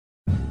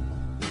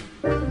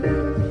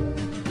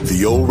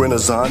The old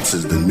Renaissance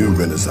is the new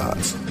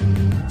Renaissance,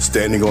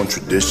 standing on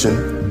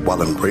tradition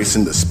while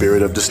embracing the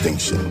spirit of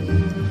distinction.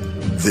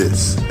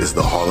 This is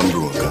the Harlem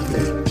Brewing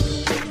Company.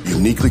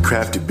 Uniquely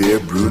crafted beer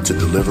brewed to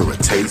deliver a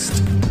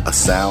taste, a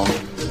sound,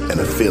 and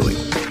a feeling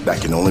that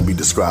can only be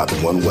described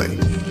in one way,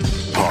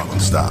 Harlem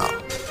style.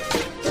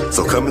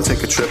 So come and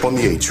take a trip on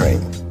the A Train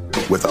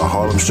with our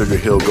Harlem Sugar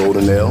Hill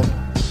Golden Ale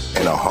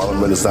and our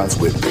Harlem Renaissance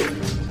Wit Beer,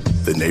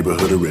 the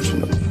neighborhood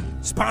original.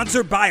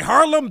 Sponsored by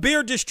Harlem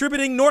Beer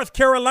Distributing North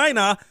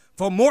Carolina.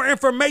 For more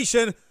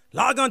information,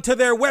 log on to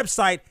their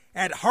website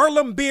at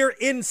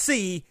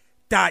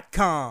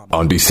harlembeernc.com.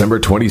 On December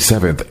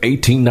 27th,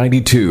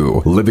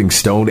 1892,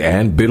 Livingstone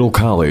and Biddle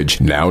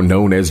College, now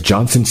known as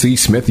Johnson C.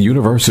 Smith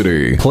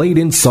University, played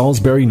in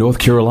Salisbury, North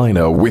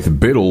Carolina, with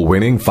Biddle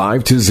winning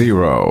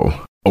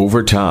 5-0.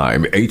 Over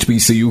time,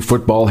 HBCU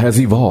football has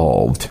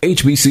evolved.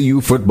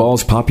 HBCU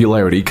football's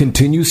popularity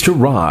continues to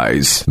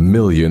rise.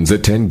 Millions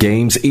attend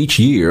games each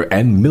year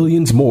and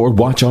millions more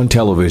watch on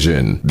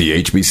television.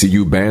 The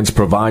HBCU bands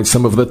provide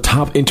some of the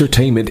top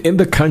entertainment in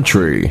the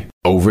country.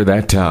 Over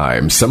that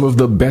time, some of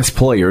the best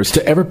players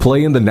to ever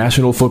play in the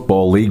National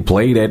Football League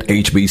played at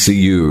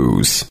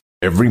HBCUs.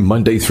 Every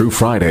Monday through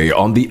Friday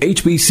on the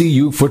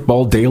HBCU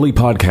Football Daily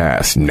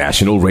Podcast,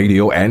 national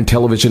radio and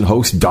television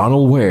host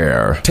Donald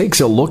Ware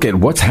takes a look at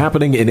what's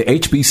happening in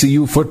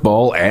HBCU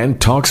football and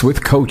talks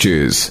with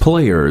coaches,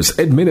 players,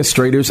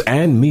 administrators,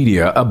 and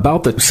media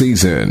about the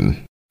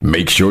season.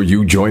 Make sure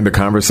you join the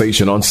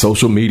conversation on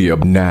social media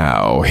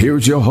now.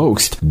 Here's your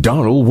host,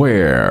 Donald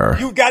Ware.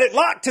 You got it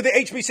locked to the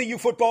HBCU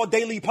Football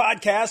Daily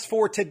Podcast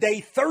for today,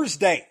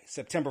 Thursday,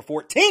 September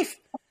 14th.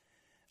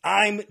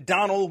 I'm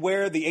Donald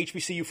Ware. The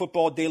HBCU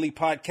Football Daily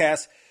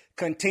Podcast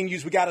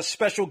continues. We got a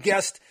special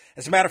guest.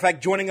 As a matter of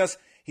fact, joining us,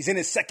 he's in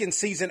his second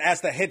season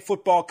as the head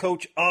football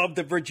coach of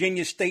the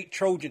Virginia State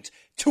Trojans.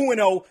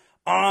 2-0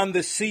 on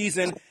the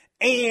season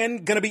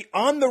and going to be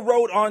on the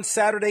road on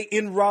Saturday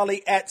in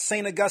Raleigh at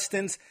St.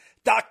 Augustine's.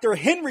 Dr.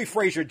 Henry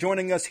Frazier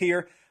joining us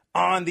here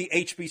on the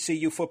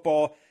HBCU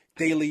Football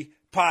Daily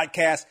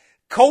Podcast.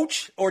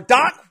 Coach or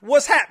Doc,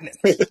 what's happening?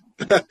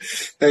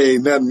 Hey,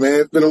 nothing,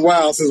 man. It's been a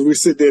while since we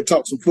sit there and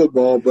talk some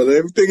football, but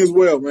everything is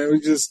well, man. We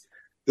just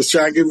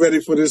try and get ready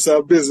for this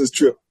business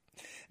trip.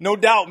 No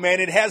doubt, man.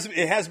 It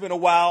has been a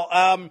while.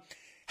 How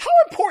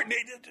important?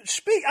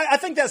 I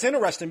think that's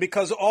interesting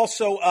because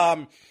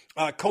also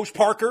Coach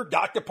Parker,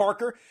 Dr.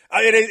 Parker.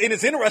 It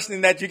is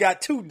interesting that you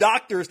got two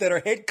doctors that are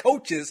head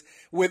coaches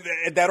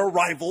that are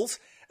rivals,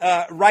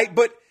 right?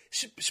 But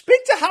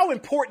speak to how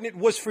important it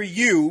was for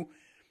you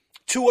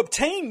to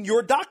obtain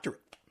your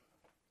doctorate.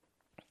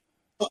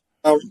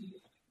 I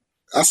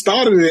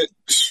started it.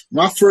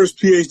 My first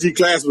PhD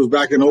class was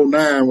back in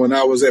 2009 when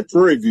I was at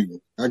Prairie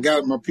View. I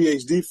got my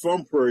PhD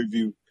from Prairie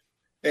View.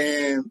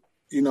 And,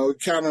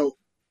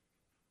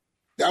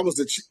 that was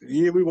the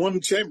year we won the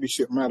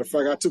championship. Matter of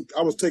fact,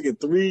 I was taking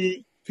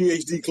 3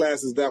 PhD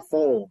classes that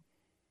fall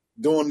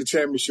during the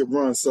championship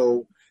run.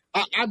 So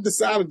I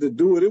decided to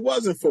do it. It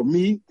wasn't for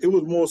me. It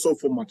was more so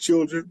for my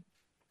children.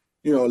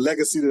 A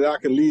legacy that I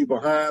could leave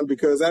behind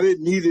because I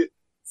didn't need it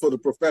for the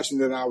profession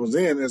that I was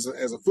in as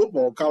a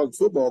college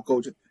football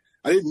coach.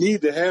 I didn't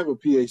need to have a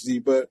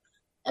PhD, but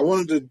I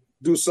wanted to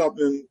do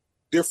something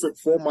different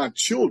for my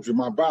children,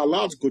 my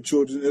biological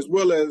children, as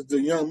well as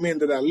the young men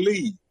that I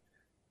lead.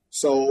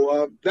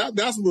 So that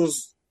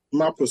was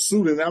my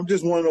pursuit, and I'm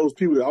just one of those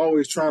people that are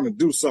always trying to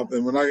do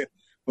something. When I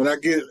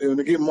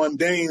get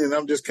mundane and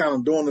I'm just kind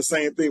of doing the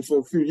same thing for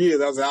a few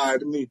years, I was like, all right,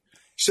 let me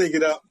shake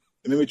it up.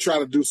 And then we try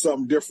to do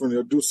something different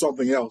or do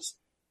something else.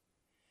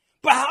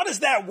 But how does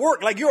that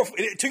work? Like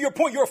to your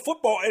point, you're a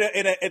football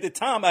at the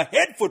time, a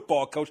head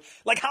football coach.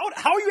 Like how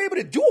are you able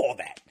to do all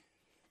that?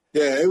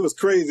 Yeah, it was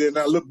crazy. And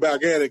I look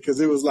back at it because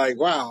it was like,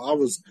 wow, I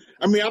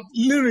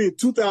literally in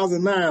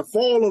 2009,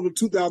 fall of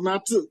 2009,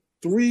 I took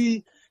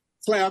 3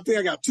 classes. I think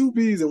I got 2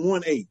 B's and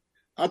 1 A.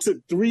 I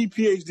took 3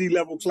 PhD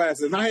level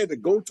classes and I had to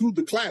go to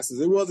the classes.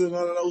 It wasn't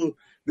one of those,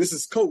 this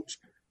is coach.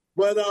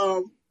 But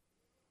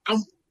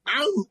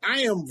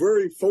I am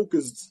very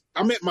focused.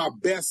 I'm at my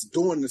best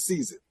during the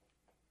season.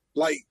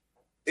 Like,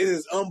 it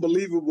is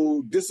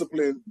unbelievable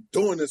discipline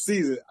during the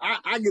season.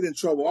 I get in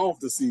trouble off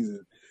the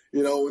season.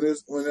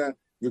 When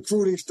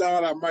recruiting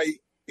start, I might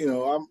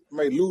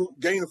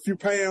gain a few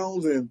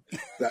pounds and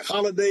the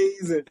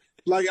holidays and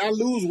I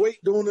lose weight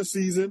during the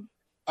season.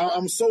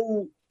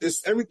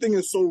 Everything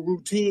is so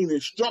routine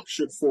and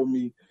structured for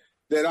me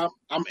that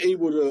I'm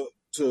able to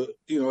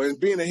and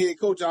being a head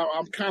coach,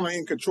 I'm kind of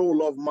in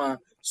control of my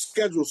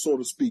schedule, so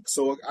to speak.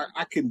 So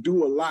I can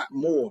do a lot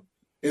more.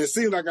 And it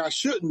seems like I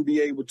shouldn't be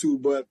able to,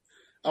 but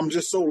I'm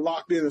just so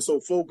locked in and so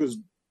focused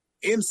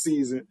in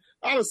season.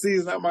 Out of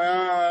season, I'm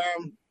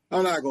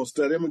not going to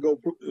study. I'm going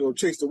to go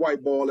chase the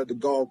white ball at the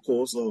golf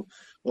course or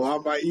I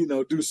might,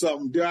 do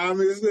something.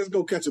 Let's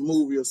go catch a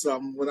movie or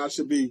something when I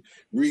should be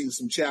reading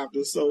some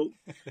chapters. So,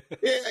 yeah,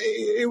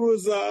 it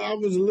was, I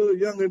was a little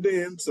younger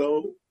then.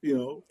 So,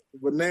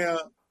 but now,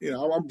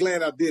 I'm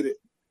glad I did it.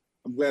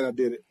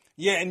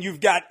 Yeah, and you've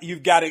got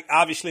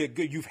obviously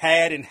you've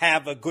had and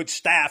have a good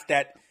staff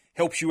that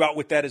helps you out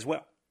with that as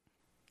well?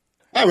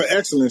 I have an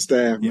excellent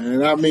staff,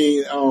 man. I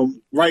mean,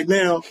 right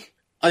now,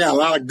 I got a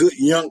lot of good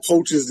young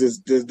coaches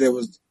that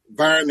was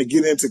vying to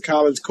get into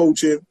college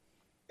coaching,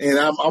 and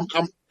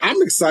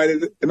I'm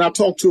excited. And I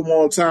talk to them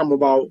all the time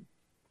about,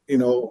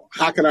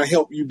 how can I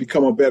help you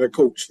become a better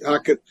coach?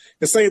 The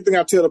same thing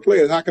I tell the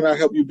players, how can I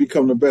help you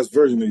become the best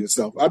version of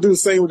yourself? I do the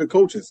same with the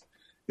coaches.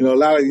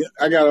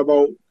 I got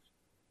about,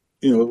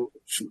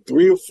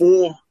 3 or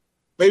 4,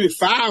 maybe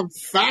five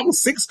or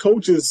six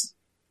coaches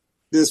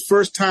this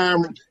first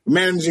time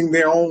managing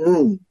their own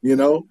room,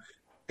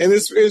 and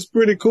it's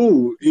pretty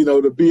cool,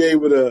 to be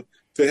able to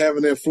have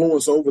an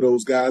influence over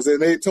those guys.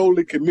 And they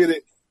totally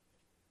committed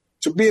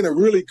to being a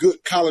really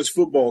good college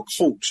football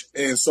coach.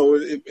 And so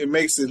it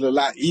makes it a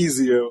lot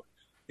easier,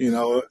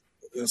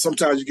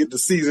 Sometimes you get the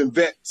seasoned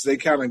vets, they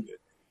kind of,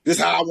 this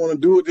is how I want to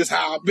do it, this is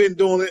how I've been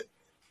doing it.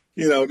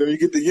 Then you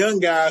get the young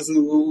guys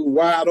who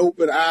wide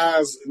open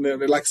eyes, and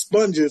they're like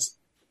sponges.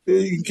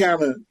 You can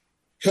kind of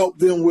help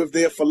them with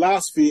their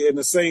philosophy in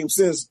the same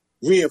sense,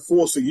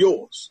 reinforcing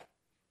yours.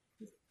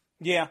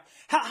 Yeah.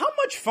 How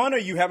much fun are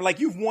you having? Like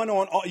you've won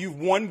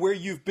where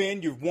you've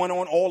been, you've won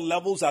on all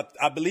levels.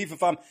 I believe,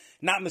 if I'm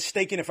not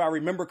mistaken, if I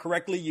remember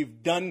correctly,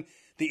 you've done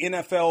the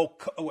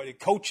NFL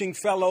coaching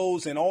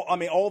fellows and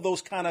all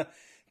those kind of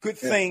good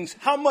things.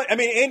 How much? I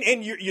mean,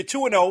 and you're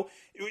 2-0.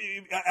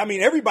 I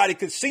mean, everybody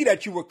could see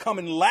that you were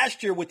coming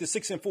last year with the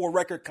 6-4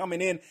 record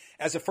coming in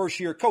as a first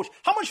year coach.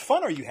 How much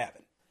fun are you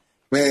having?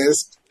 Man,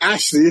 it's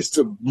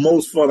the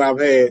most fun I've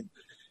had,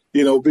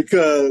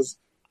 because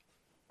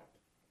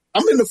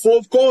I'm in the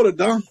fourth quarter,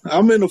 Don.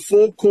 I'm in the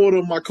fourth quarter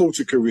of my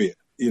coaching career,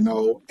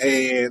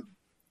 and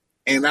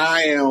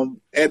I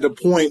am at the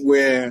point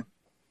where,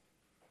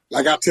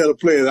 like I tell the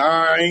players,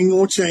 I ain't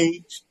gonna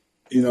change.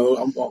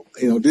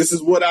 This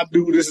is what I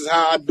do. This is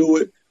how I do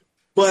it.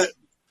 But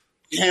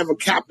have a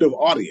captive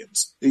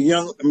audience.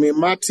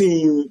 My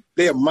team,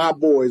 they're my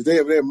boys.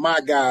 They're my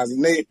guys,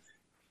 and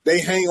they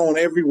hang on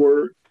every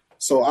word.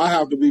 So I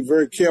have to be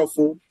very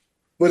careful.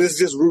 But it's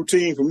just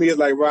routine for me. It's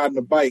like riding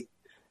a bike.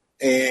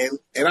 And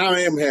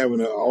I am having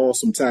an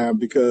awesome time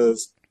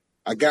because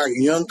I got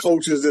young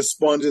coaches that's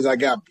sponges. I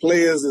got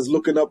players that's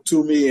looking up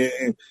to me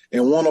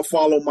and want to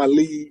follow my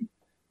lead.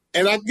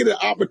 And I get an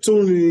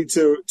opportunity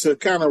to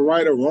kind of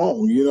right a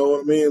wrong. You know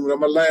what I mean?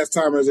 My last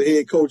time as a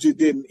head coach, it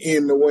didn't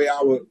end the way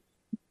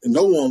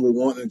no one would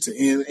want it to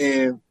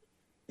end.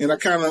 And I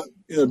kind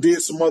of,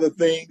 did some other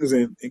things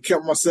and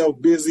kept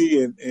myself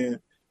busy and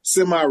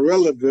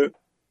semi-relevant.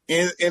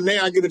 And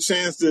now I get a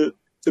chance to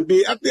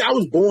be, I think I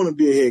was born to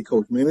be a head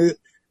coach, man.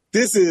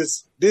 This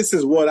is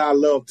what I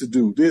love to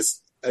do.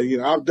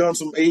 I've done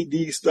some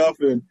AD stuff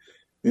and,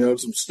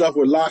 some stuff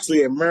with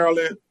Loxley and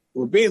Maryland.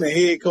 Well, being a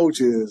head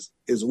coach is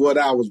what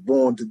I was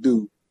born to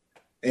do.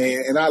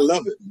 And I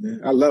love it,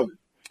 man. I love it.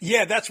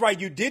 Yeah, that's right.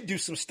 You did do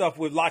some stuff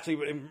with Loxley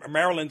in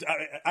Maryland.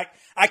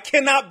 I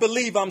cannot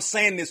believe I'm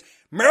saying this.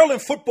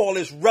 Maryland football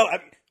is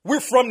relevant. We're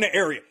from the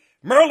area.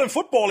 Maryland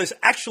football is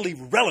actually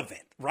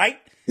relevant, right?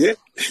 Yeah,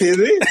 it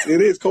is.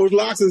 It is. Coach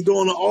Locks is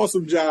doing an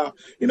awesome job.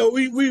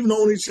 We've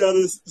known each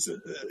other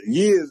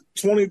years,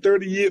 20,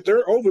 30 years,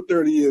 over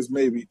 30 years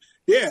maybe.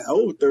 Yeah,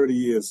 over 30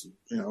 years,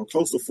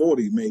 close to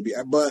 40 maybe.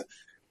 But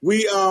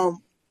we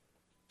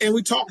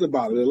talked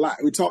about it a lot.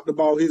 We talked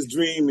about his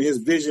dream and his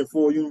vision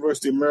for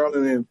University of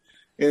Maryland.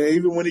 And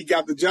even when he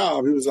got the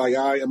job, he was like,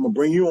 all right, I'm going to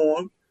bring you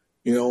on.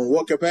 In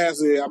what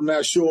capacity, I'm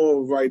not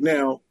sure right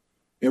now.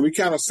 And we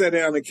kind of sat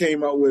down and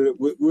came out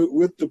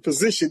with the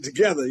position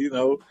together,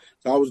 So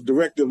I was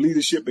director of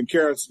leadership and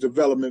character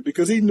development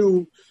because he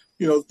knew,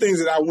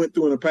 things that I went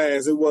through in the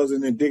past, it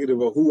wasn't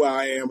indicative of who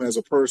I am as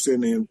a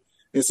person.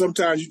 And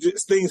sometimes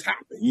things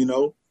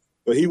happen,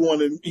 But he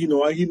wanted, he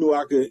knew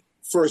I could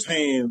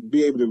firsthand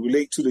be able to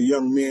relate to the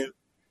young men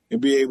and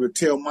be able to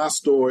tell my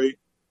story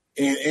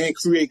and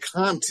create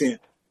content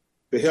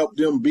to help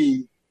them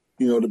be,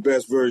 the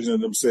best version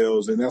of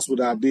themselves. And that's what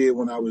I did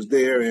when I was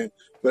there.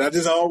 But I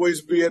just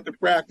always be at the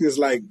practice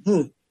like,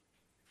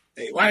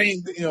 hey, why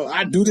ain't,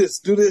 I do this,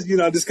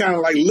 just kind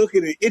of like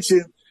looking and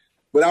itching.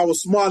 But I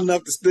was smart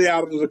enough to stay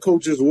out of the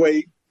coach's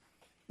way.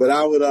 But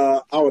I would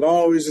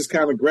always just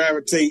kind of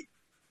gravitate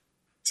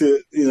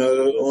to,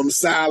 on the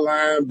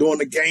sideline during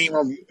the game.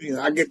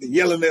 I get to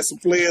yelling at some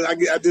players.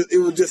 It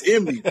was just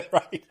in me.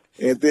 Right.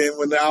 And then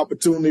when the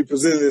opportunity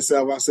presented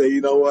itself, I said,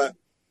 you know what,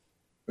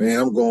 man,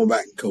 I'm going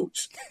back and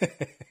coach.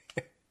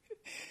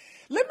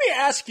 Let me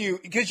ask you,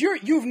 because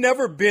you've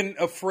never been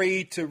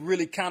afraid to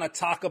really kind of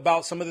talk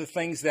about some of the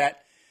things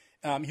that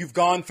you've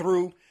gone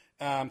through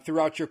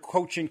throughout your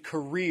coaching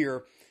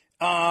career.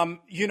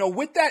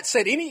 With that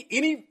said,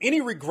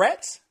 any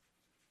regrets?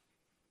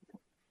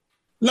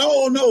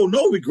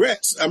 No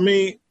regrets. I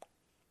mean,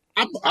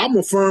 I'm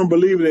a firm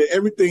believer that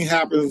everything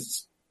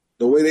happens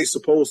the way they're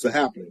supposed to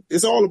happen.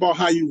 It's all about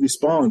how you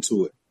respond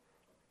to it.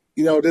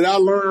 Did I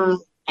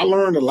learned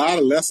a lot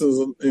of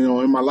lessons,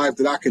 in my life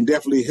that I can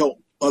definitely help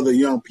other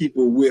young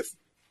people with,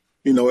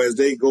 as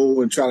they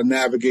go and try to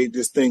navigate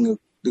this thing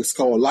that's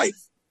called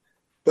life.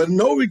 but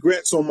no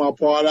regrets on my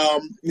part.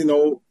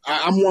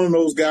 I'm one of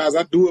those guys.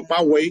 I do it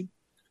my way.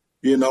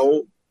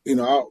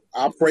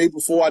 I pray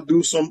before I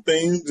do some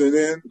things, and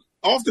then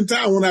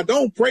oftentimes when I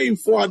don't pray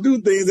before I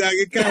do things, I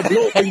get kind of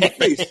blow up in the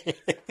face.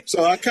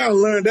 So I kind of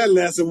learned that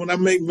lesson when I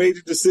make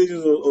major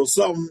decisions or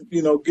something,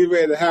 get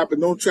ready to happen.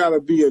 Don't try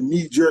to be a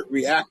knee-jerk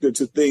reactor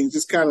to things.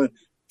 Just kind of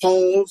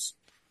pause,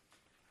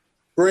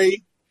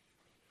 pray,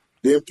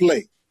 then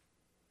play.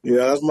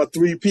 That's my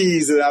 3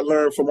 Ps that I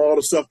learned from all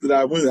the stuff that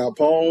I went. I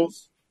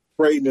pause,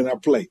 pray, and then I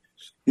play.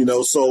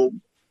 So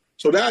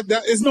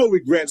that is no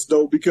regrets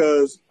though,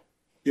 because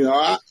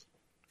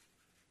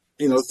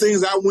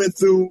things I went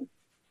through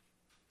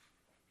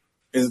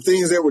and the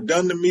things that were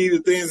done to me, the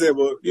things that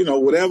were,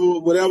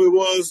 whatever it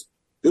was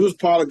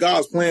part of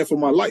God's plan for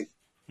my life.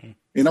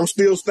 And I'm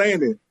still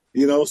standing,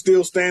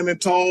 still standing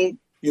tall.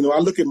 I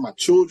look at my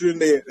children,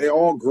 they're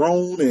all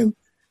grown and,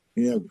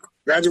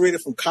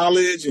 graduated from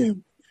college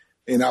and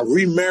I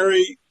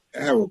remarried.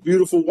 I have a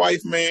beautiful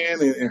wife,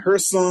 man, and her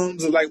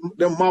sons are like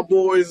they're my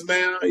boys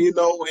now,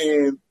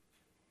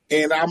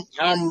 and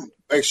I'm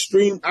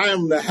extreme. I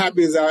am the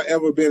happiest I've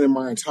ever been in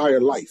my entire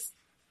life,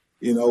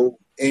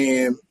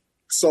 and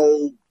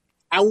so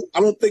I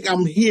don't think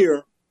I'm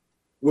here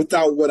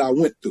without what I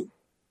went through.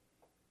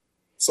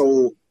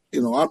 So,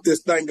 I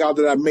just thank God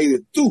that I made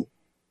it through,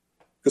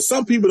 because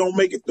some people don't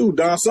make it through,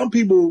 Don. Some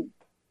people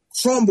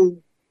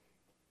crumble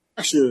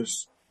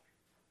pressures,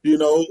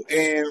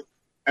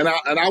 and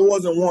I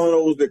wasn't one of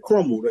those that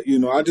crumbled.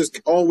 I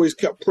just always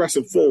kept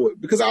pressing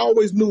forward because I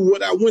always knew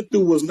what I went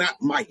through was not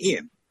my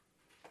end.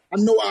 I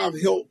know I've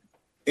helped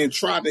and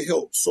tried to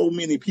help so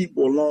many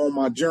people along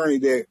my journey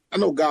that I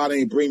know God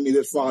ain't bring me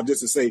this far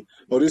just to say,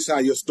 oh, this is how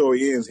your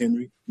story ends,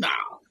 Henry. Nah,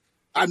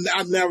 I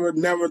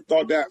never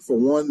thought that for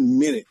 1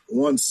 minute,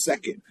 1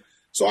 second.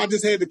 So I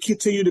just had to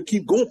continue to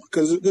keep going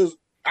because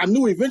I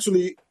knew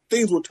eventually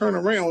things would turn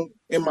around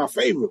in my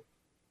favor.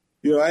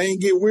 I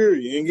ain't get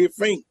weary, ain't get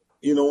faint,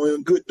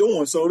 in good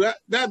doing. So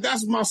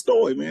that's my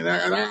story, man.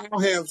 And I'll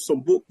have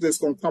some book that's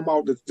going to come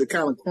out to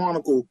kind of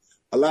chronicle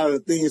a lot of the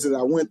things that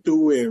I went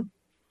through,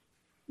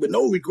 but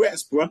no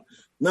regrets, bro.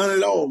 None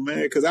at all,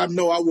 man, because I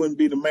know I wouldn't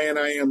be the man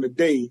I am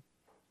today.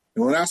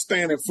 And when I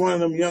stand in front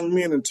of them young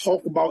men and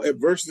talk about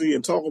adversity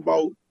and talk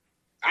about,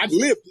 I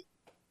lived it,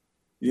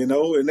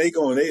 and they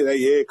going,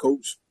 yeah,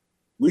 coach,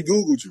 we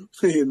Googled you,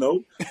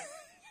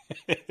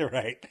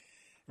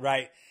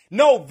 Right.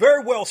 No,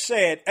 very well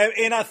said.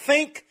 And I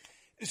think,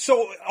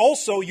 so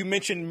also you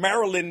mentioned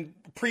Maryland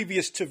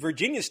previous to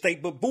Virginia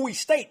State, but Bowie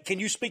State, can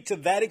you speak to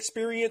that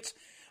experience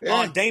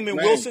on Damon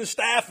Wilson's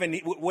staff and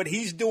what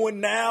he's doing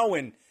now?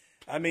 And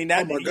I mean,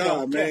 that, oh my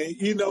God, man,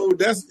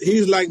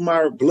 he's like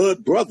my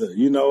blood brother.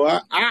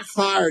 I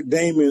hired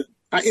Damon.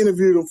 I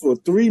interviewed him for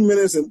 3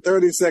 minutes and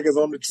 30 seconds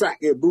on the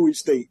track at Bowie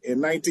State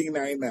in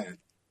 1999.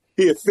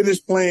 He had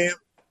finished playing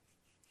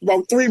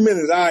about 3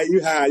 minutes. All right,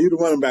 you the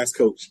running backs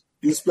coach.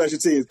 You special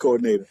teams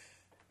coordinator.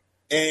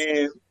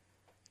 And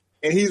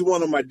he's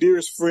one of my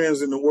dearest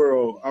friends in the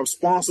world. I've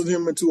sponsored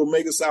him into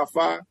Omega Psi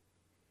Phi.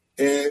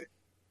 And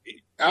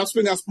I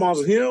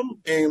sponsored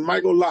him and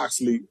Michael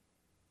Loxley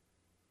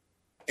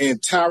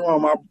and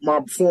Tyrone, my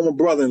former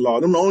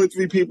brother-in-law. Them the only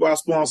 3 people I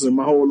sponsored in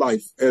my whole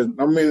life. And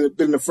I've been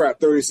in the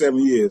frat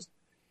 37 years.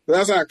 But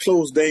that's how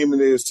close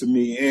Damon is to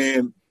me.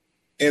 And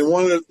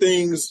one of the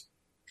things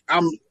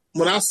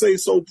when I say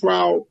so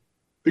proud,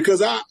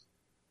 because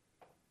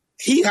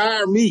he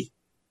hired me,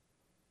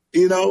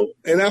 and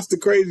that's the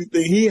crazy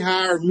thing. He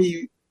hired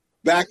me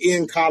back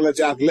in college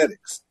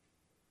athletics.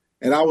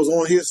 And I was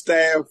on his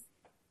staff.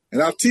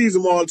 And I tease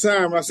him all the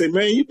time. I say,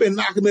 man, you've been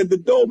knocking at the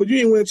door, but you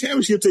ain't win a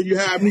championship till you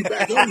hired me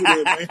back over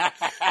there, man.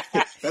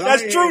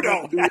 That's true,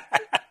 though.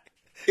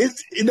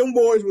 Them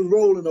boys was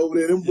rolling over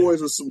there. Them boys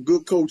were some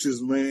good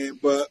coaches, man.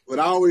 But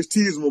I always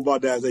tease them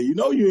about that. I say,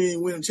 you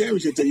ain't win a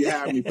championship till you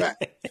hired me back.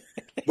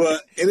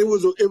 And it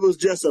was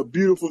just a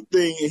beautiful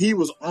thing. And he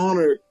was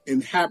honored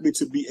and happy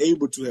to be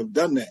able to have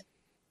done that.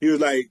 He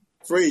was like,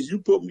 Frazier,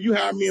 you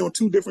hired me on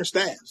 2 different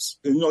staffs.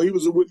 And, he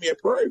was with me at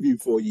Prairie View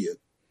for a year.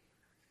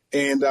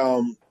 And,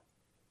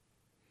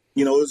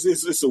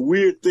 it's a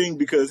weird thing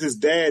because his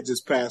dad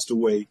just passed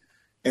away,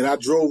 and I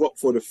drove up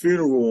for the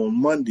funeral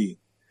on Monday,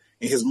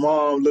 and his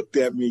mom looked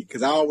at me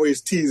because I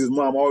always tease his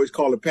mom. I always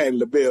call her Patty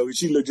LaBelle, and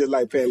she looked just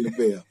like Patty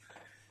LaBelle.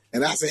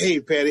 And I said,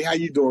 "Hey, Patty, how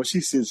you doing?" She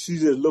said, she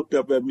just looked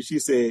up at me. She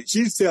said,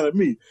 she's telling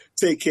me,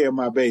 take care of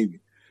my baby.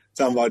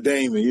 Talking about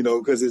Damon,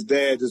 because his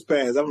dad just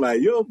passed. I'm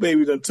like, your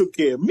baby done took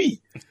care of me.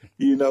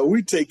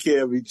 We take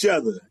care of each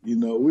other.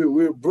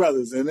 We're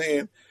brothers.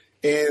 And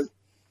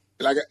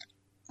like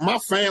my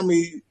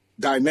family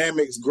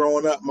dynamics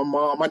growing up,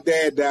 my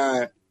dad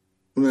died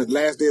on the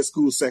last day of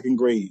school, 2nd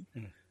grade.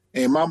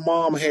 And my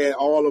mom had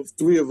all of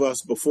 3 of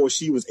us before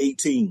she was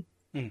 18.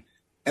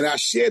 And I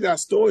shared that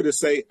story to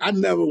say, I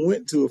never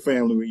went to a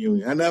family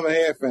reunion. I never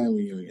had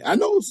family reunion.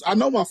 I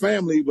know my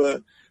family,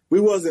 but we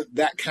wasn't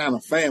that kind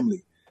of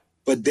family.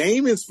 But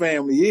Damon's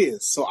family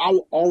is. So I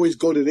would always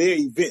go to their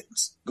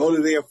events, go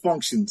to their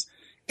functions.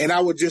 And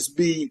I would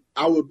be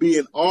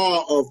in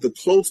awe of the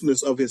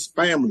closeness of his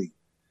family.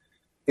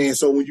 And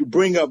so when you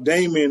bring up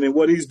Damon and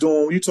what he's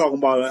doing, you talking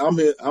about,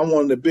 I'm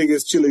one of the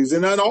biggest cheerleaders.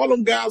 And all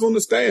them guys on the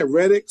staff,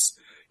 Reddix,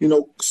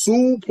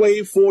 Sue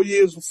played 4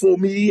 years before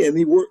me, and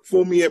he worked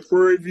for me at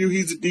Prairie View.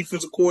 He's a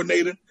defensive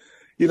coordinator.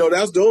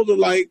 Those are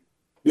like,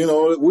 we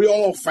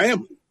all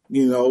family,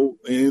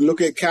 and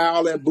look at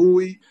Kyle at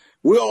Bowie.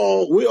 We're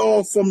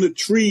all from the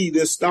tree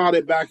that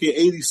started back in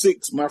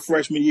 86, my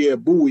freshman year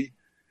at Bowie.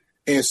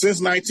 And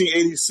since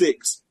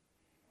 1986,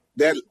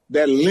 that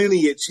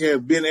lineage has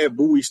been at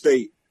Bowie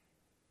State.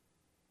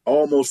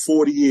 Almost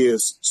 40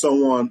 years,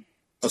 someone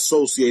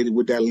associated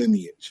with that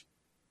lineage.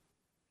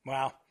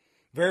 Wow.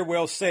 Very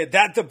well said.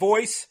 That's the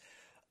voice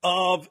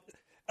of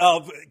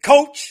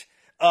Coach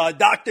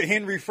Dr.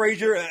 Henry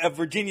Frazier of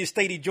Virginia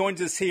State. He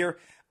joins us here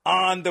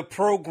on the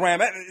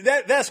program.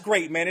 That's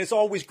great, man. It's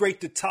always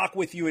great to talk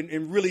with you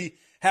and really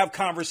have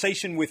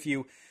conversation with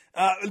you.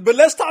 But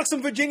let's talk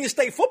some Virginia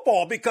State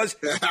football, because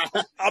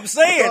I'm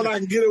saying I thought I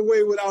can get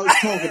away without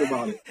talking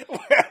about it.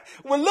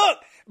 Well, look,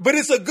 but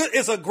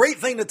it's a great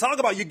thing to talk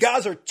about. You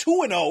guys are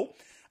 2-0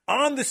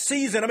 on the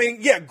season. I mean,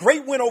 yeah,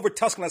 great win over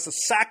Tuscaloosa. That's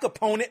a SAC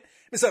opponent.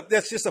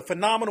 That's just a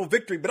phenomenal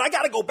victory. But I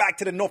got to go back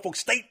to the Norfolk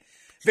State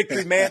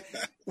victory, man.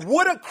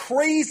 What a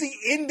crazy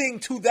ending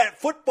to that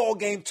football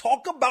game.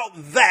 Talk about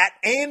that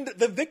and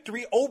the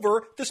victory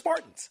over the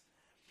Spartans.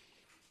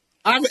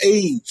 I've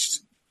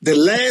aged. The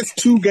last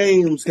two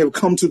games have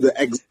come to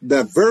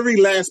the very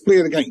last play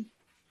of the game.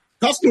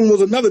 Tuscaloosa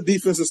was another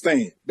defensive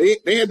stand. They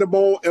had the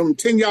ball on the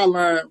 10-yard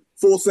line,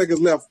 4 seconds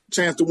left,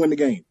 chance to win the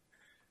game.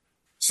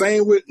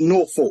 Same with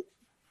Norfolk.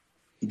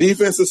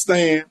 Defensive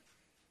stand.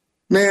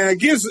 Man, it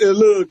gets a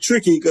little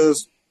tricky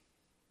because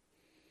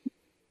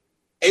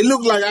it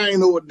looked like I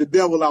didn't know what the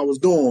devil I was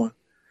doing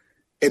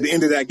at the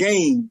end of that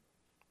game.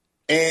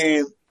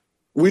 And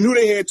we knew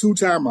they had 2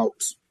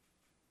 timeouts.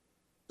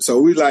 So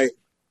we like,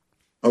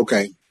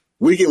 okay,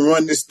 we can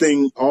run this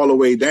thing all the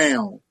way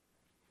down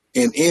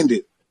and end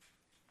it.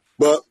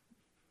 But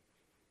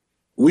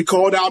we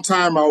called our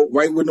timeout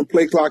right when the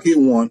play clock hit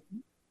 1.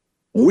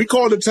 When we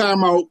called the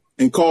timeout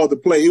and called the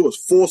play, it was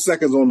 4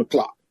 seconds on the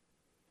clock.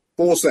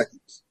 4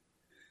 seconds.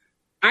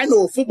 I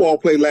know a football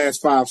play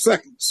lasts 5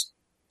 seconds.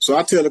 So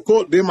I tell the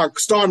court, then my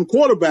starting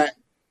quarterback,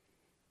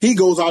 he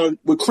goes out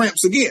with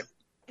cramps again.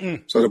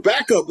 So the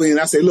backup then,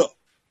 I say, look,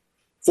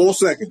 4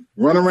 seconds,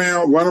 run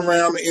around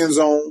the end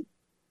zone.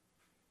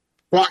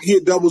 Clock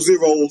hit double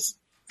zeros,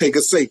 take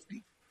a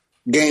safety.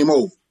 Game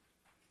over.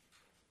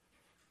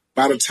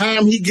 By the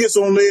time he gets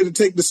on there to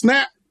take the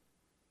snap,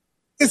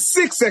 it's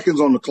 6 seconds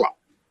on the clock.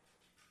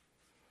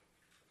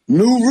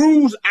 New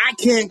rules, I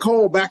can't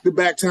call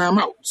back-to-back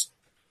timeouts.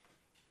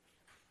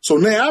 So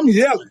now I'm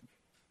yelling.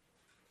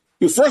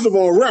 First of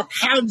all, ref,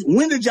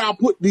 when did y'all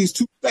put these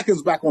 2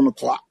 seconds back on the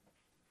clock?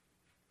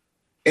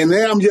 And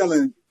now I'm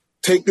yelling,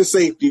 take the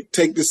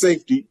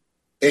safety.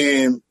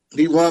 And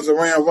he runs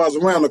around.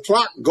 The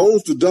clock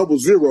goes to double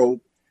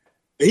zero.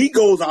 And he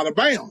goes out of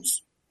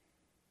bounds.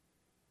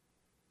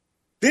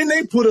 Then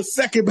they put a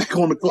second back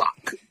on the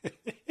clock.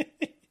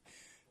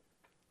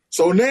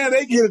 So now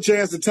they get a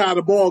chance to tie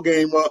the ball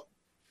game up.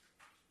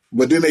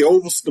 But then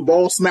the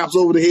ball snaps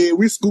over the head.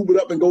 We scoop it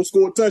up and go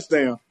score a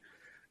touchdown.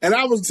 And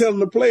I was telling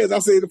the players, I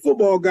said, the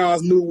football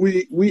guys knew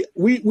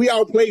we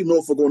outplayed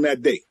Norfolk on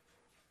that day.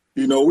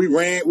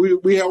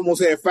 We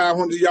almost had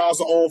 500 yards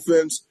of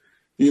offense.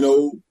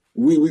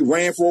 We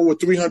ran for over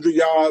 300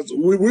 yards.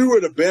 We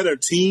were the better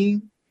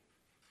team.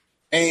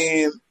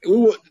 And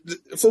the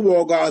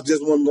football guys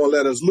just weren't going to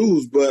let us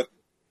lose. But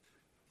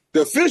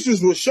the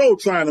officials were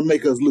trying to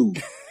make us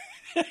lose.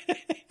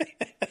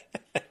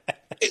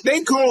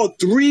 They called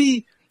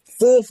 3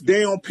 fourth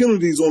down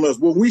penalties on us.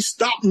 Well, we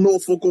stopped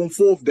Norfolk on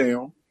 4th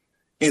down.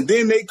 And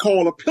then they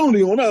call a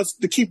penalty on us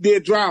to keep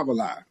their drive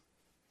alive.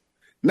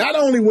 Not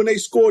only when they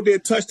scored their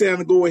touchdown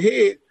to go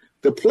ahead,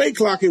 the play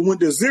clock had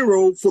went to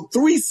 0 for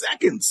 3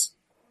 seconds.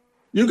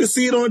 You can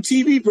see it on the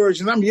TV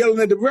version. I'm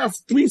yelling at the ref,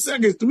 3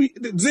 seconds,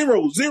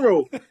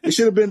 0. It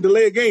should have been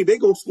delayed game. They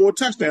go score a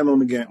touchdown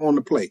on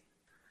the play.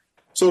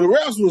 So the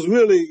refs was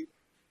really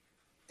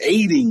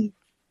aiding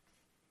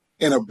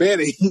and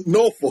abetting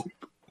Norfolk.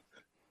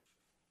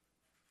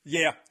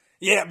 Yeah,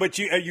 but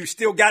you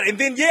still got it. And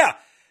then,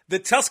 the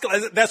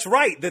Tusculum, that's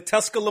right. The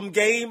Tusculum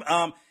game,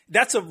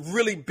 that's a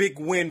really big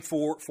win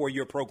for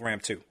your program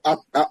too. I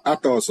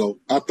thought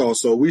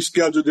so. We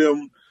scheduled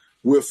them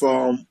with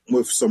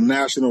some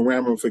national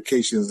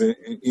ramifications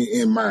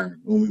in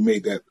mind when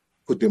we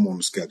put them on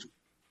the schedule.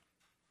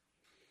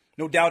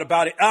 No doubt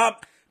about it.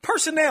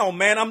 Personnel,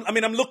 man.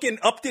 I'm looking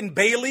Upton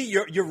Bailey.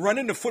 You're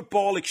running the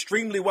football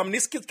extremely well. I mean,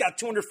 this kid's got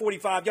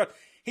 245 yards.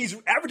 He's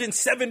averaging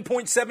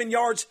 7.7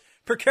 yards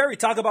per carry.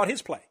 Talk about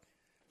his play.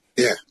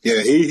 Yeah.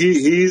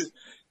 He's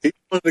one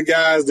of the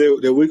guys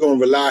that we're going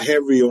to rely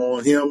heavily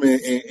on, him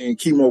and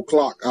Chemo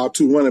Clark, our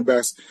 2 running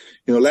backs.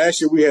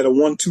 Last year we had a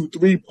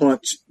 1-2-3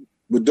 punch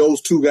with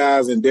those 2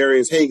 guys and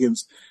Darius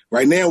Higgins.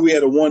 Right now we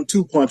had a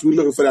 1-2 punch. We're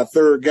looking for that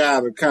 3rd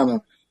guy to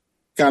kind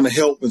of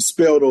help and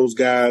spell those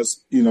guys,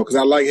 because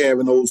I like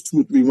having those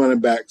 2 or 3 running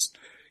backs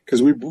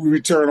because we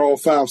return all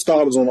 5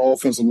 starters on the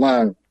offensive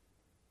line.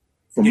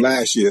 from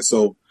last year.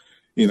 So,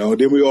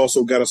 then we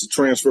also got us a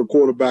transfer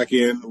quarterback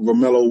in,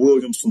 Romello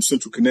Williams from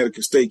Central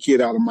Connecticut State,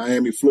 kid out of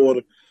Miami,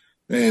 Florida.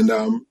 And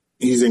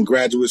he's in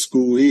graduate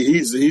school.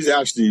 He's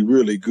actually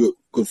really good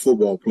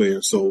football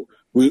player. So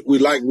we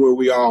like where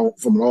we are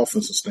from an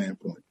offensive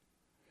standpoint.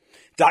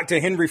 Dr.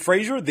 Henry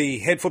Frazier, the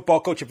head football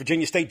coach at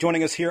Virginia State,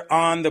 joining us here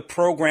on the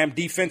program.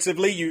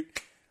 Defensively,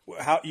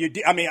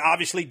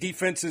 obviously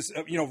defense is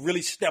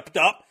really stepped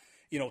up.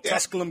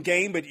 Tusculum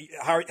game, but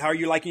how are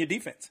you liking your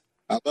defense?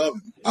 I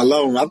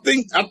love them. I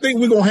think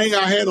we're gonna hang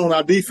our head on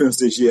our defense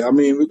this year. I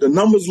mean, the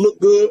numbers look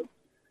good,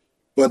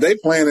 but they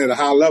playing at a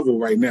high level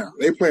right now.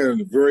 They playing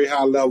at a very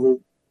high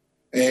level,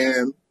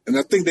 and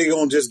I think they're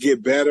gonna just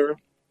get better.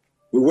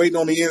 We're waiting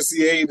on the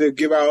NCAA to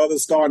give our other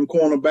starting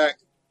cornerback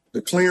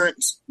the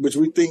clearance, which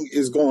we think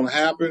is going to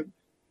happen.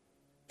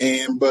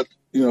 But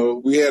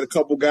we had a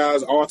couple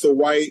guys, Arthur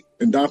White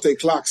and Dante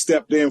Clark,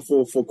 stepped in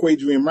for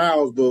Quadrian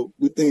Miles, but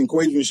we think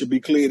Quadrian should be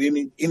cleared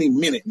any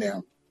minute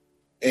now.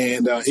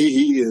 And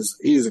he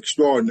is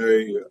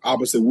extraordinary,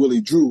 opposite Willie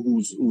Drew,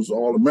 who's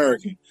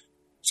All-American.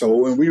 So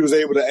when we was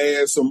able to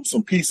add some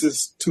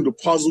pieces to the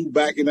puzzle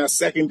back in our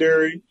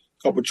secondary,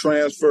 a couple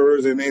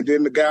transfers, and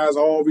then the guys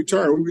all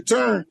returned. We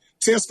returned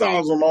 10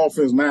 stars on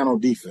offense, 9 on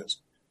defense.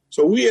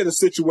 So we had a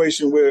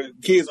situation where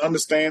kids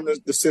understand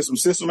the system.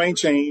 System ain't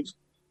changed.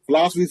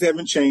 Philosophies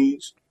haven't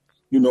changed.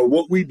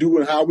 What we do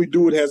and how we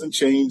do it hasn't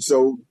changed.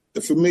 So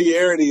the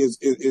familiarity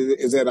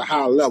is at a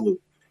high level.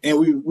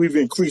 And we've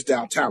increased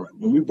our talent.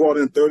 When we brought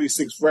in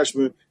 36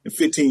 freshmen and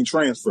 15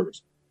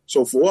 transfers.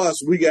 So for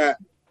us, we got,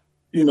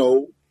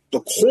 the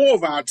core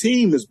of our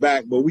team is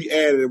back, but we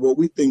added what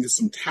we think is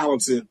some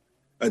talented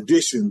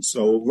additions.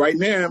 So right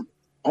now,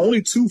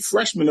 only 2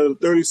 freshmen of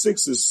the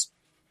 36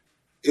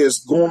 is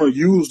going to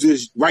use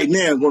this right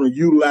now, is going to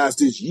utilize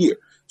this year.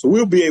 So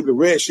we'll be able to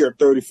redshirt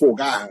 34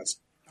 guys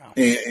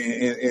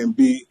and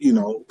be,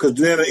 because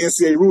then the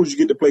NCAA rules, you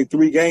get to play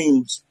 3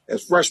 games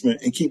as freshmen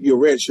and keep your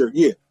redshirt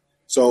year.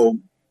 So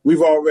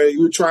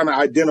we're trying to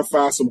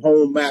identify some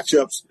home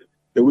matchups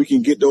that we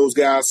can get those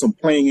guys some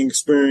playing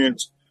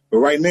experience. But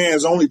right now,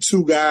 there's only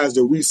 2 guys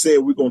that we said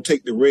we're going to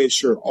take the red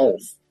shirt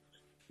off.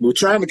 I'm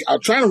trying to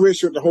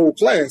redshirt the whole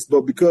class,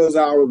 but because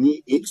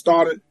one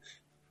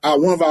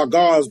of our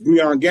guards,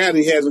 Breon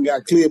Gaddy, hasn't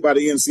got cleared by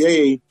the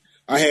NCAA,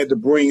 I had to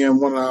bring in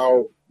one of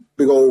our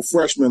big old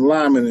freshman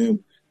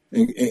linemen,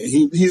 and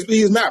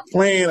he's not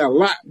playing a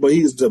lot, but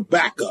he's the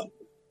backup.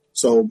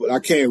 So, but I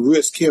can't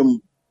risk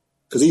him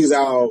because he's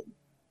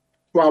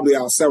probably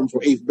our 7th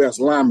or 8th best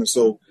lineman,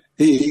 so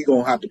he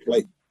gonna have to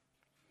play.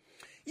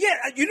 Yeah,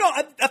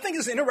 I think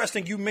it's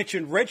interesting you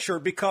mentioned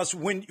redshirt because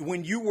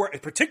when you were,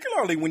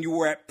 particularly when you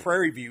were at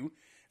Prairie View,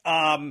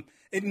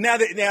 now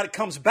that it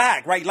comes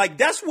back, right? Like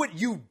that's what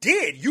you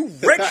did. You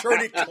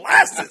redshirted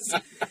classes,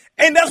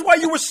 and that's why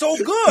you were so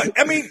good.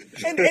 I mean,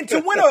 and to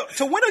win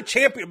a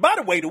champion. By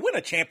the way, to win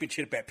a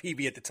championship at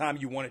PV at the time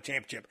you won a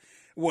championship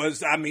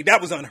that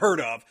was unheard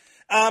of.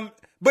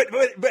 But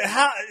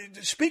how?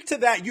 Speak to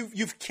that.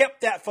 You've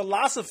kept that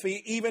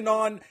philosophy even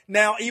on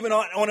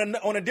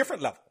a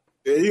different level.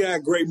 Yeah, he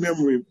had great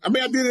memory. I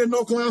mean, I did it in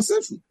North Carolina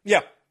Central.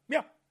 Yeah.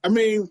 I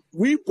mean,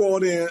 we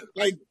brought in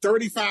like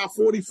 35,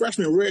 40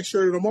 freshmen,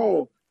 redshirted them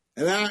all.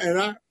 And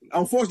I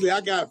unfortunately,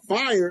 I got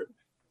fired.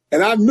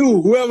 And I knew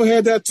whoever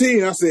had that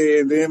team, I said,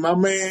 and then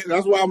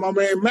that's why my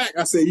man Mac,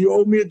 I said, you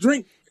owe me a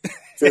drink.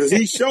 Because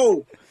he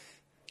showed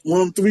won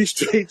them 3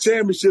 straight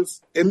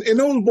championships. And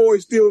those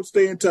boys still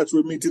stay in touch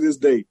with me to this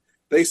day.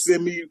 They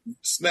send me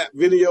snap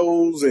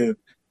videos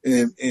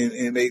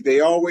and they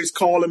always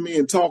calling me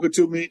and talking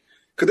to me.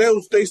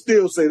 Because they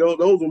still say those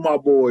were my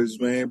boys,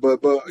 man.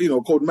 But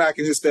Coach Mack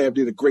and his staff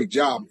did a great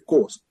job, of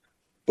course.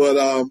 But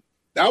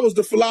that was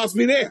the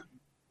philosophy there,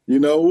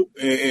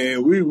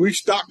 and we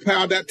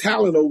stockpiled that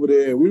talent over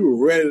there. And we were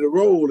ready to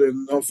roll.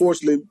 And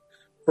unfortunately,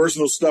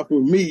 personal stuff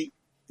with me,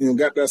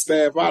 got that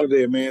staff out of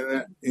there,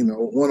 man.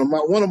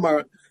 One of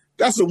my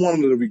that's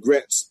one of the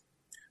regrets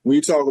when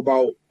you talk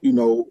about,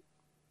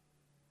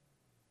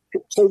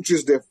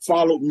 coaches that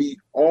followed me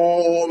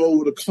all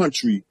over the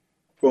country,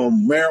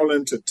 from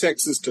Maryland to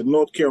Texas to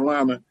North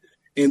Carolina,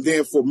 and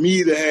then for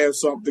me to have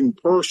something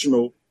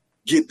personal,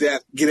 get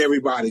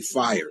everybody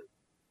fired.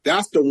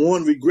 That's the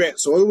one regret.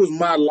 So it was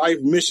my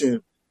life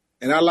mission,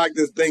 and I like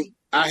to think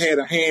I had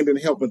a hand in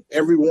helping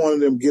every one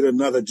of them get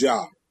another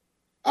job.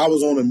 I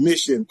was on a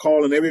mission,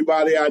 calling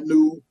everybody I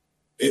knew,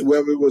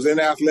 whether it was in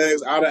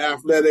athletics, out of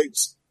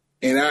athletics,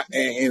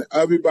 and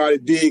everybody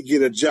did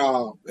get a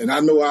job. And I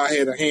know I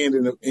had a hand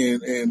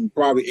in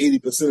probably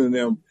 80% of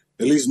them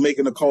at least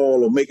making a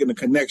call or making a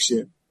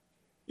connection,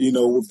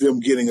 with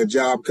them getting a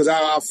job. Because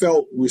I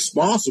felt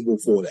responsible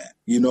for that,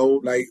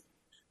 like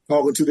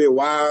talking to their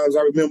wives.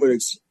 I remember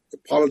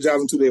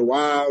apologizing to their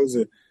wives,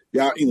 and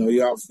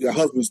your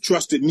husbands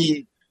trusted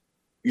me,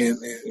 and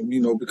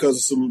because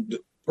of some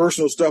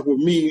personal stuff with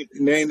me,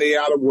 and then they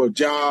out of a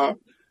job,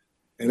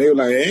 and they were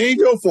like, it ain't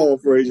your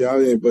fault,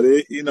 Frazier, but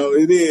it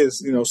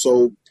is,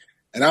 so,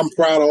 and I'm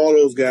proud of all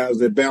those guys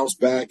that bounced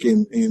back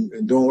and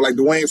doing like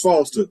Dwayne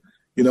Foster.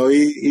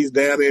 He's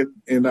down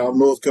in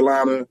North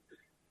Carolina.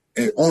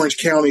 Orange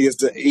County is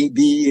the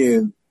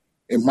AD,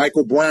 and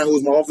Michael Brown,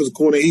 who's my offensive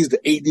coordinator, he's the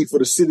AD for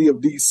the city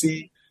of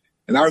D.C.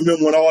 And I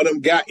remember when all of them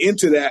got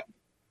into that,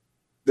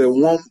 the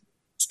one,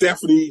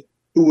 Stephanie,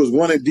 who was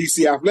running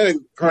D.C. Athletic,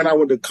 her and I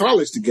went to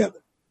college together.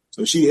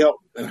 So she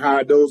helped and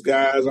hired those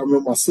guys. I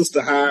remember my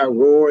sister hired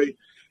Roy.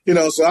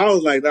 So I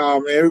was like, nah,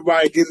 man,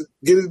 everybody get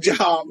a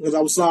job, because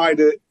I'm sorry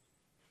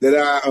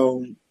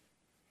that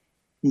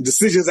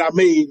decisions I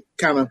made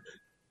kind of,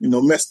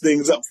 messed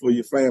things up for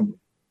your family.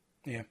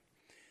 Yeah.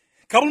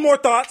 Couple more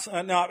thoughts.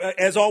 Now,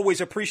 as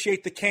always,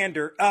 appreciate the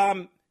candor.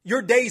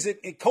 Your days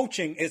in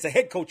coaching as a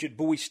head coach at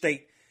Bowie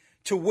State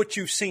to what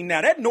you've seen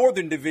now, that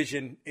Northern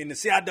Division in the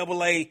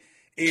CIAA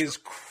is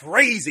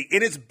crazy.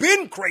 And it's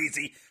been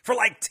crazy for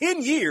like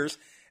 10 years.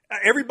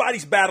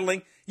 Everybody's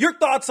battling. Your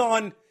thoughts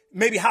on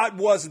maybe how it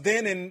was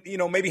then and,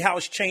 maybe how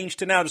it's changed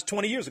to now. It was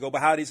 20 years ago,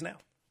 but how it is now.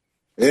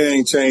 It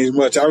ain't changed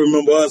much. I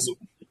remember us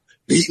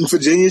beating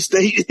Virginia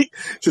State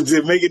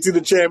to make it to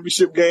the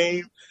championship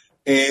game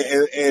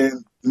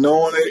and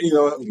knowing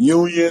that,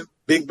 Union,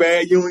 Big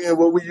Bad Union,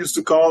 what we used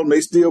to call them, they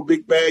still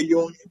Big Bad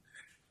Union.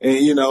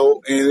 And,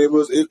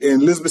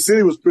 and Elizabeth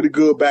City was pretty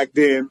good back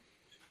then.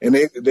 And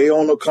they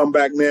on the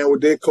comeback now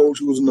with their coach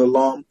who was an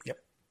alum. Yep.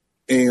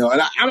 And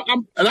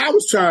I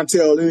was trying to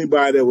tell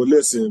anybody that would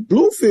listen,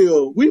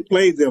 Bluefield, we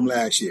played them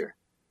last year.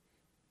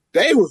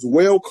 They was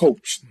well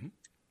coached. Mm-hmm.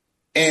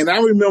 And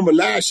I remember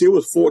last year it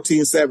was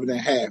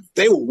 14-7.5.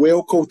 They were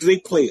well coached. They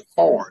played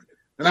hard.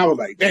 And I was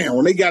like, damn,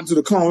 when they got into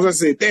the conference, I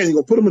said, damn, you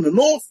going to put them in the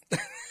North?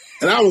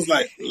 And I was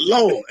like,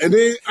 Lord. And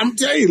then I'm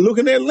telling you,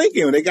 looking at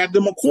Lincoln, they got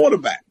them a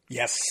quarterback.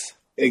 Yes.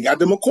 They got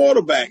them a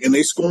quarterback, and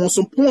they scoring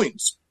some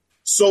points.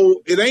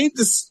 So it ain't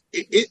this,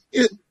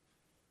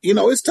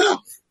 it's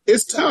tough.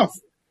 It's tough.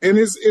 And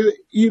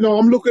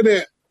I'm looking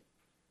at,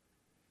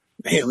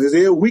 damn, is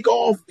there a week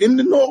off in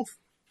the North?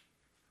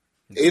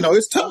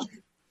 It's tough.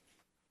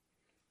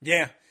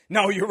 Yeah.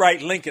 No, you're right,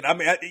 Lincoln. I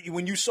mean,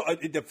 when you saw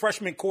the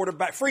freshman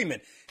quarterback,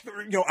 Freeman,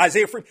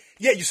 Isaiah Freeman,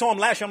 yeah, you saw him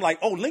last year. I'm like,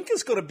 oh,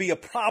 Lincoln's going to be a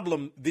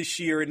problem this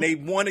year, and they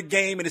won a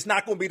game, and it's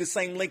not going to be the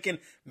same Lincoln,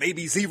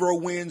 maybe 0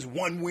 wins,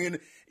 1 win.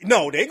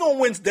 No, they're going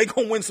to win. They're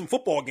going to win some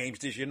football games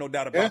this year, no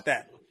doubt about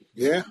that.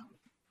 Yeah.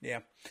 Yeah.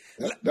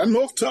 That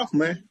North tough,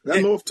 man.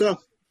 North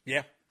tough.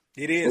 Yeah,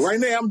 it is. But right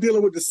now, I'm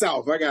dealing with the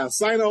South. I got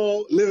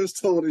Signal,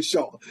 Livingstone, and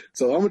Shaw.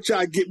 So I'm going to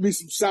try to get me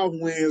some South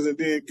wins and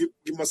then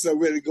get myself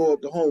ready to go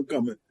up to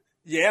homecoming.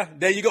 Yeah,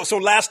 there you go. So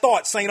last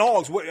thought, St.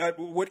 Augs,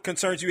 what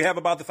concerns do you have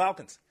about the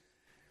Falcons?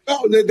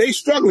 Oh, they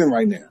struggling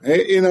right now.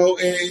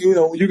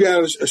 You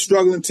got a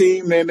struggling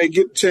team, man. They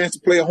get a chance to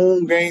play a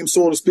home game,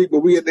 so to speak,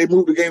 but they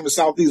moved the game to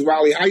Southeast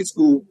Valley High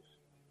School.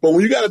 But when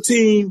you got a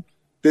team,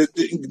 the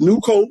new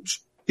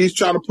coach, he's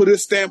trying to put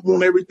his stamp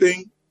on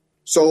everything.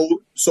 So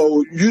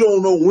you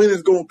don't know when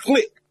it's going to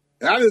click.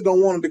 And I just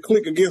don't want it to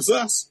click against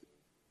us,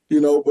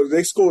 but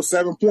they scored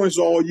 7 points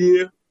all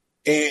year.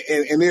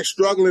 And they're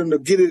struggling to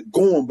get it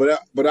going, but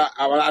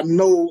I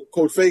know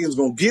Coach Fagan's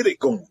going to get it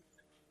going,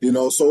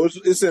 So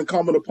it's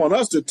incumbent upon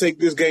us to take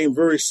this game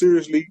very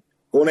seriously,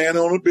 go down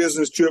on a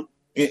business trip,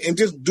 and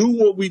just do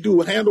what we do,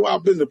 handle our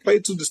business, play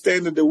to the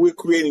standard that we're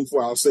creating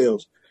for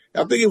ourselves.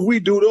 I think if we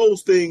do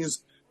those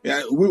things,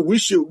 we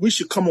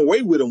should come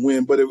away with a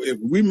win. But if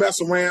we mess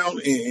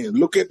around and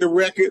look at the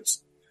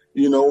records,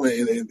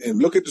 and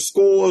look at the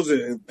scores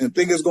and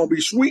think it's going to be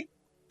sweet,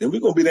 then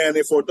we're going to be down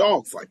there for a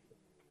dogfight.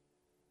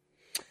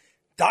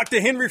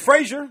 Dr. Henry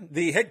Frazier,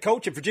 the head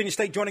coach of Virginia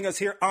State, joining us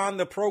here on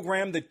the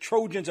program. The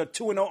Trojans are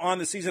 2-0 on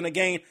the season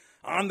again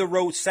on the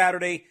road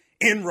Saturday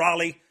in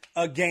Raleigh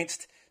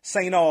against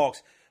St.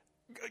 Augs.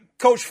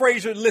 Coach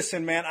Frazier,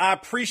 listen, man, I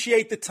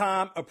appreciate the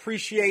time,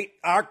 appreciate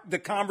the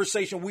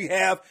conversation we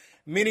have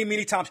many,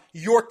 many times.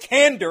 Your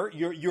candor,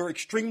 you're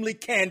extremely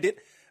candid.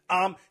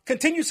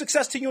 Continued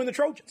success to you and the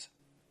Trojans.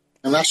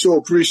 And I sure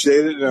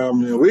appreciate it.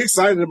 We're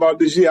excited about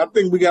this year. I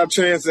think we got a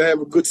chance to have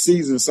a good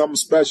season, something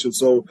special.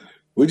 So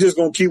we're just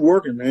going to keep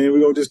working, man.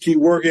 We're going to just keep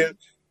working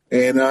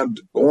and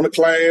going to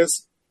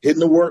class, hitting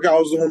the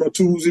workouts on a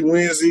Tuesday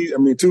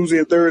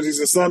and Thursdays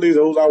and Sundays.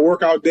 Those are our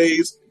workout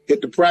days,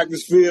 hit the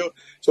practice field.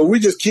 So we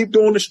just keep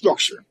doing the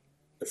structure.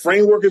 The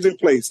framework is in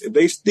place. If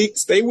they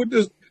stay with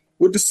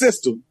the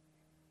system,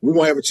 we're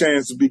going to have a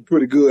chance to be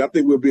pretty good. I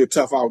think we'll be a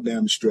tough out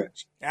down the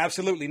stretch.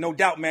 Absolutely. No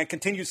doubt, man.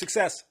 Continued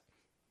success.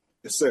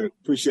 Yes, sir.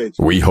 Appreciate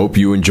you. We hope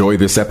you enjoy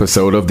this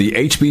episode of the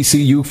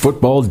HBCU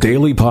Football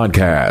Daily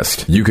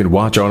Podcast. You can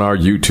watch on our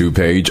YouTube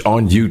page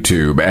on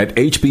YouTube at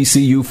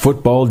HBCU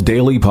Football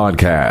Daily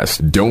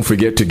Podcast. Don't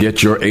forget to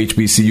get your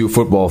HBCU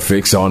football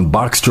fix on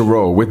Box to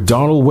Row with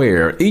Donald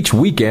Ware each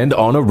weekend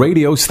on a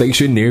radio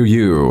station near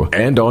you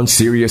and on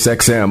Sirius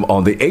XM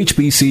on the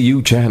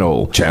HBCU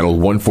channel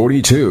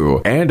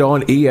 142, and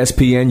on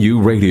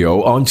ESPNU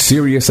Radio on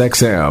Sirius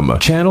XM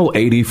channel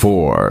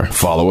 84.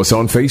 Follow us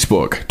on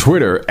Facebook,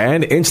 Twitter, and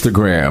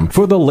Instagram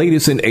for the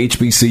latest in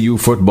HBCU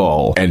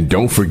football. And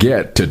don't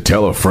forget to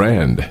tell a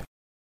friend.